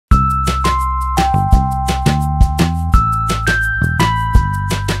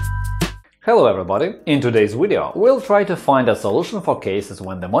Hello everybody! In today's video, we'll try to find a solution for cases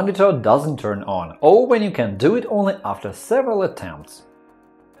when the monitor doesn't turn on, or when you can do it only after several attempts.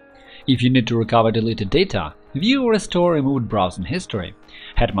 If you need to recover deleted data, view or restore removed browsing history,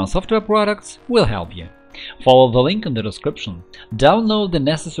 Hetman Software Products will help you. Follow the link in the description, download the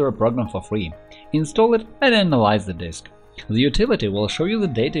necessary program for free, install it and analyze the disk. The utility will show you the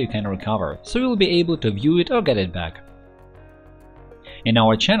data you can recover, so you'll be able to view it or get it back. In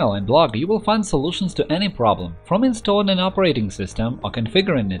our channel and blog, you will find solutions to any problem, from installing an operating system or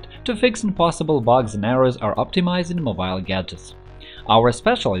configuring it to fixing possible bugs and errors or optimizing mobile gadgets. Our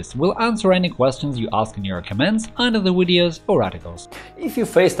specialists will answer any questions you ask in your comments under the videos or articles. If you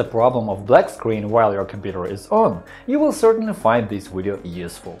faced a problem of black screen while your computer is on, you will certainly find this video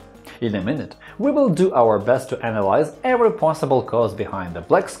useful. In a minute, we will do our best to analyze every possible cause behind the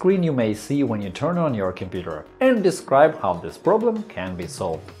black screen you may see when you turn on your computer and describe how this problem can be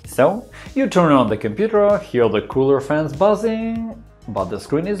solved. So, you turn on the computer, hear the cooler fans buzzing, but the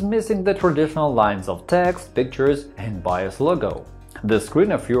screen is missing the traditional lines of text, pictures and BIOS logo. The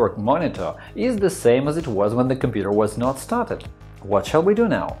screen of your monitor is the same as it was when the computer was not started. What shall we do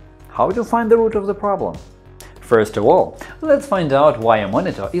now? How to find the root of the problem? First of all, let's find out why a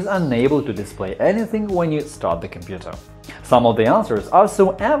monitor is unable to display anything when you start the computer. Some of the answers are so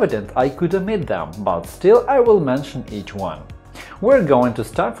evident I could omit them, but still I will mention each one. We're going to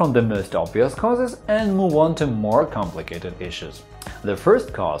start from the most obvious causes and move on to more complicated issues. The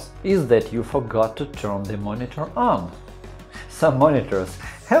first cause is that you forgot to turn the monitor on. Some monitors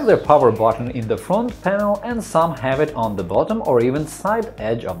have their power button in the front panel and some have it on the bottom or even side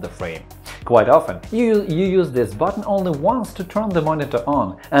edge of the frame. Quite often, you use this button only once to turn the monitor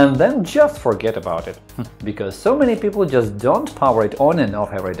on and then just forget about it, because so many people just don't power it on and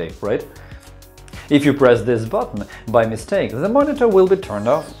off every day, right? If you press this button by mistake, the monitor will be turned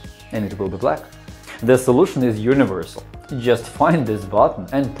off and it will be black. The solution is universal. Just find this button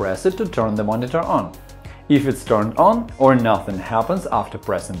and press it to turn the monitor on. If it's turned on or nothing happens after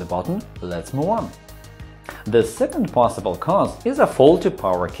pressing the button, let's move on. The second possible cause is a faulty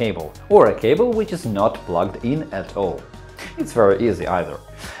power cable, or a cable which is not plugged in at all. It's very easy either.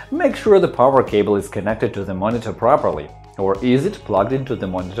 Make sure the power cable is connected to the monitor properly, or is it plugged into the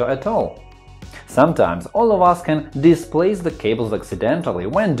monitor at all? Sometimes all of us can displace the cables accidentally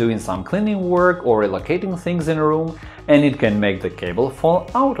when doing some cleaning work or relocating things in a room, and it can make the cable fall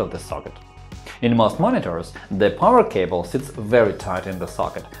out of the socket. In most monitors, the power cable sits very tight in the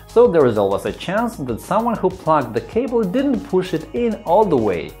socket, so there is always a chance that someone who plugged the cable didn't push it in all the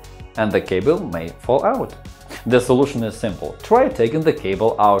way, and the cable may fall out. The solution is simple. Try taking the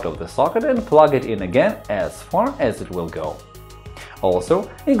cable out of the socket and plug it in again as far as it will go. Also,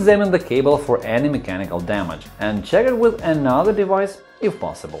 examine the cable for any mechanical damage and check it with another device if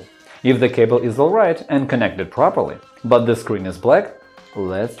possible. If the cable is alright and connected properly, but the screen is black,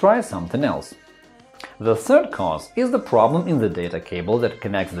 let's try something else. The third cause is the problem in the data cable that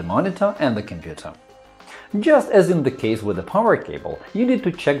connects the monitor and the computer. Just as in the case with the power cable, you need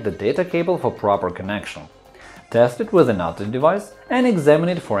to check the data cable for proper connection. Test it with another device and examine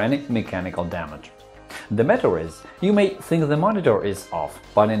it for any mechanical damage. The matter is, you may think the monitor is off,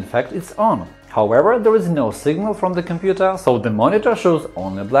 but in fact it's on. However, there is no signal from the computer, so the monitor shows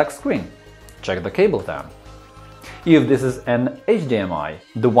only a black screen. Check the cable then. If this is an HDMI,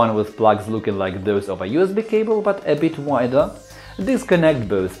 the one with plugs looking like those of a USB cable but a bit wider, disconnect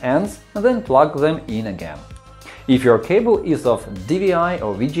both ends, then plug them in again. If your cable is of DVI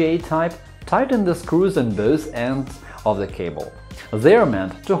or VGA type, tighten the screws on both ends of the cable. They are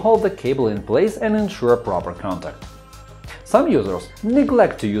meant to hold the cable in place and ensure proper contact. Some users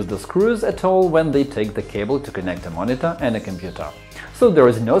neglect to use the screws at all when they take the cable to connect a monitor and a computer. So there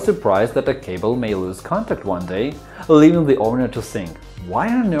is no surprise that a cable may lose contact one day, leaving the owner to think, why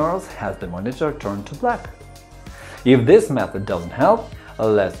on earth has the monitor turned to black? If this method doesn't help,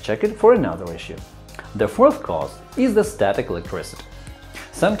 let's check it for another issue. The fourth cause is the static electricity.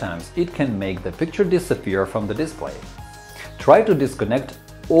 Sometimes it can make the picture disappear from the display. Try to disconnect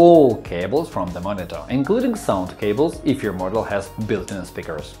all cables from the monitor, including sound cables if your model has built-in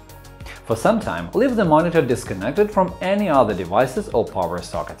speakers. For some time, leave the monitor disconnected from any other devices or power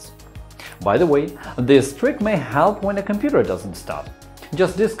sockets. By the way, this trick may help when a computer doesn't start.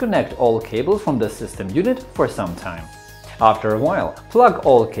 Just disconnect all cables from the system unit for some time. After a while, plug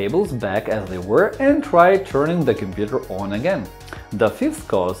all cables back as they were and try turning the computer on again. The fifth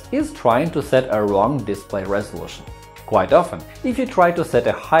cause is trying to set a wrong display resolution. Quite often, if you try to set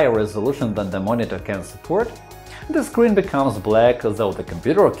a higher resolution than the monitor can support, the screen becomes black though the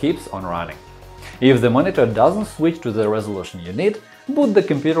computer keeps on running. If the monitor doesn't switch to the resolution you need, boot the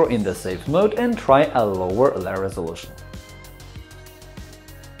computer in the safe mode and try a lower resolution.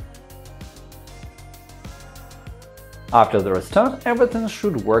 After the restart, everything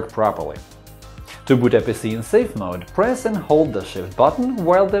should work properly. To boot a PC in safe mode, press and hold the Shift button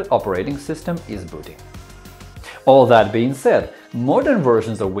while the operating system is booting. All that being said, modern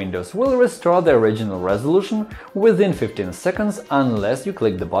versions of Windows will restore the original resolution within 15 seconds unless you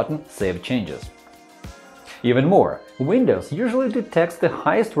click the button Save Changes. Even more, Windows usually detects the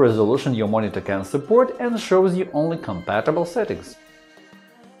highest resolution your monitor can support and shows you only compatible settings.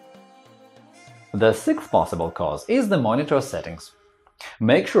 The sixth possible cause is the monitor settings.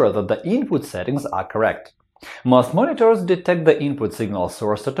 Make sure that the input settings are correct. Most monitors detect the input signal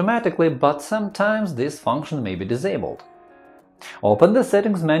source automatically, but sometimes this function may be disabled. Open the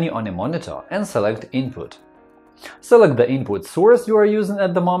Settings menu on a monitor and select Input. Select the input source you are using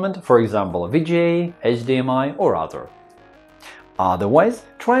at the moment, for example VGA, HDMI or other. Otherwise,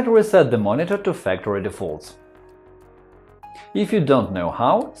 try to reset the monitor to factory defaults. If you don't know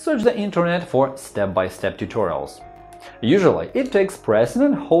how, search the internet for step-by-step tutorials. Usually, it takes pressing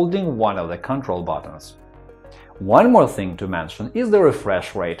and holding one of the control buttons. One more thing to mention is the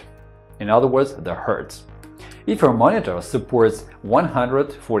refresh rate, in other words, the hertz. If your monitor supports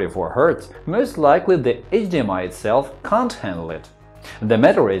 144 Hz, most likely the HDMI itself can't handle it. The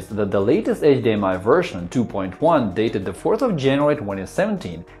matter is that the latest HDMI version 2.1, dated the 4th of January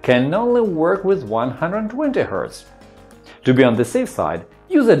 2017, can only work with 120 Hz. To be on the safe side,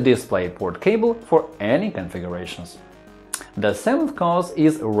 use a DisplayPort cable for any configurations. The seventh cause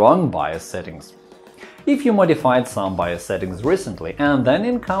is wrong BIOS settings. If you modified some BIOS settings recently and then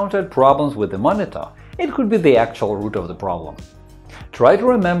encountered problems with the monitor, it could be the actual root of the problem. Try to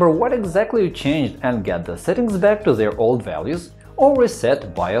remember what exactly you changed and get the settings back to their old values or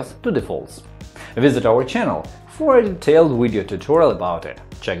reset BIOS to defaults. Visit our channel for a detailed video tutorial about it.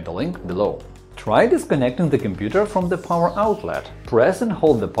 Check the link below. Try disconnecting the computer from the power outlet. Press and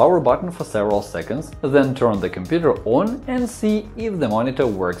hold the power button for several seconds, then turn the computer on and see if the monitor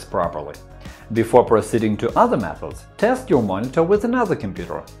works properly. Before proceeding to other methods, test your monitor with another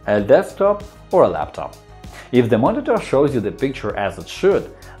computer, a desktop or a laptop. If the monitor shows you the picture as it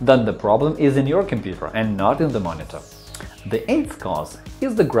should, then the problem is in your computer and not in the monitor. The eighth cause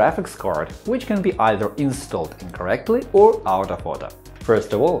is the graphics card, which can be either installed incorrectly or out of order.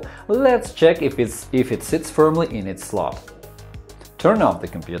 First of all, let's check if it sits firmly in its slot. Turn off the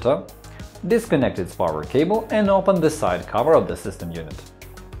computer, disconnect its power cable and open the side cover of the system unit.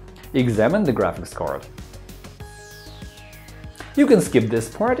 Examine the graphics card. You can skip this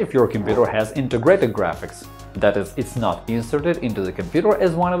part if your computer has integrated graphics. That is, it's not inserted into the computer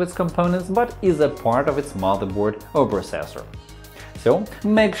as one of its components, but is a part of its motherboard or processor. So,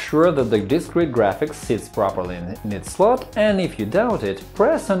 make sure that the discrete graphics sits properly in its slot, and if you doubt it,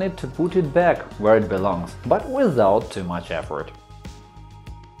 press on it to put it back where it belongs, but without too much effort.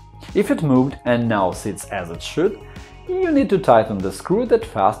 If it moved and now sits as it should, you need to tighten the screw that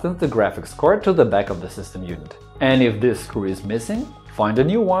fastens the graphics card to the back of the system unit. And if this screw is missing, find a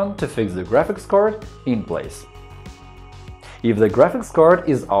new one to fix the graphics card in place. If the graphics card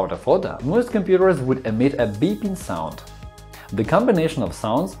is out of order, most computers would emit a beeping sound. The combination of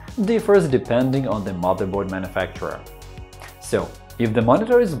sounds differs depending on the motherboard manufacturer. So, if the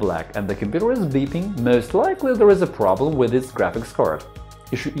monitor is black and the computer is beeping, most likely there is a problem with its graphics card.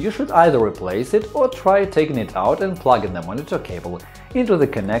 You should either replace it or try taking it out and plugging the monitor cable into the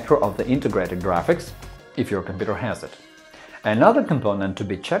connector of the integrated graphics, if your computer has it. Another component to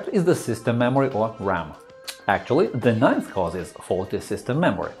be checked is the system memory or RAM. Actually, the ninth cause is faulty system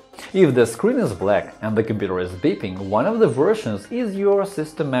memory. If the screen is black and the computer is beeping, one of the versions is your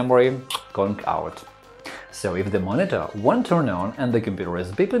system memory going out. So if the monitor won't turn on and the computer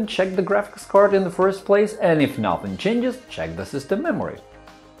is beeping, check the graphics card in the first place, and if nothing changes, check the system memory.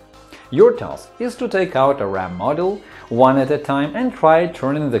 Your task is to take out a RAM module one at a time and try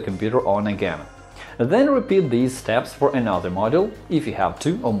turning the computer on again. Then repeat these steps for another module if you have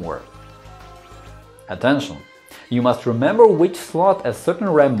two or more. Attention! You must remember which slot a certain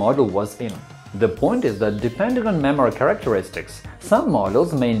RAM module was in. The point is that depending on memory characteristics, some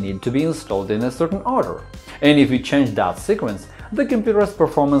modules may need to be installed in a certain order, and if you change that sequence, the computer's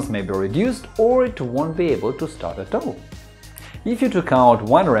performance may be reduced or it won't be able to start at all. If you took out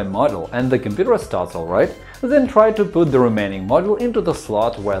one RAM module and the computer starts alright, then try to put the remaining module into the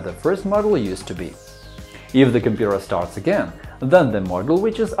slot where the first module used to be. If the computer starts again, then the module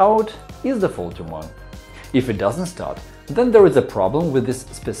which is out is the faulty one. If it doesn't start, then there is a problem with this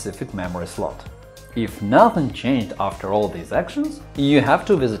specific memory slot. If nothing changed after all these actions, you have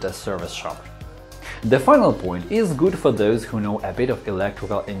to visit a service shop. The final point is good for those who know a bit of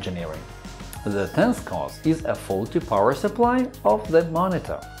electrical engineering. The 10th cause is a faulty power supply of the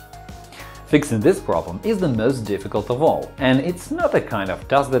monitor. Fixing this problem is the most difficult of all, and it's not a kind of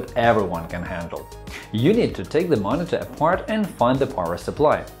task that everyone can handle. You need to take the monitor apart and find the power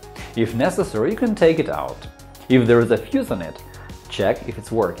supply. If necessary, you can take it out. If there is a fuse on it, check if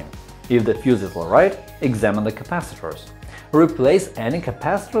it's working. If the fuse is alright, examine the capacitors. Replace any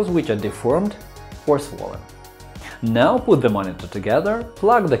capacitors which are deformed or swollen. Now put the monitor together,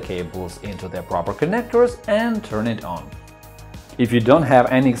 plug the cables into their proper connectors and turn it on. If you don't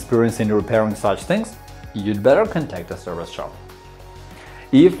have any experience in repairing such things, you'd better contact a service shop.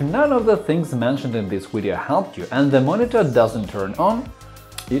 If none of the things mentioned in this video helped you and the monitor doesn't turn on,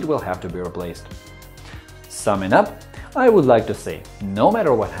 it will have to be replaced. Summing up, I would like to say, no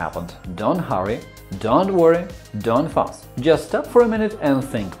matter what happened, don't hurry, don't worry, don't fuss. Just stop for a minute and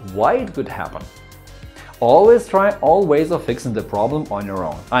think why it could happen. Always try all ways of fixing the problem on your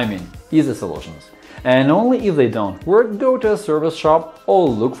own, I mean, easy solutions. And only if they don't work, go to a service shop or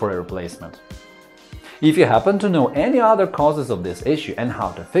look for a replacement. If you happen to know any other causes of this issue and how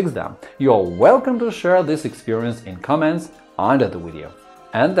to fix them, you are welcome to share this experience in comments under the video.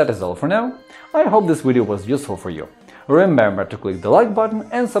 And that is all for now. I hope this video was useful for you. Remember to click the like button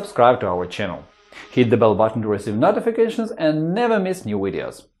and subscribe to our channel. Hit the bell button to receive notifications and never miss new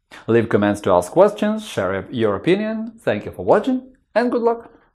videos. Leave comments to ask questions, share your opinion. Thank you for watching and good luck!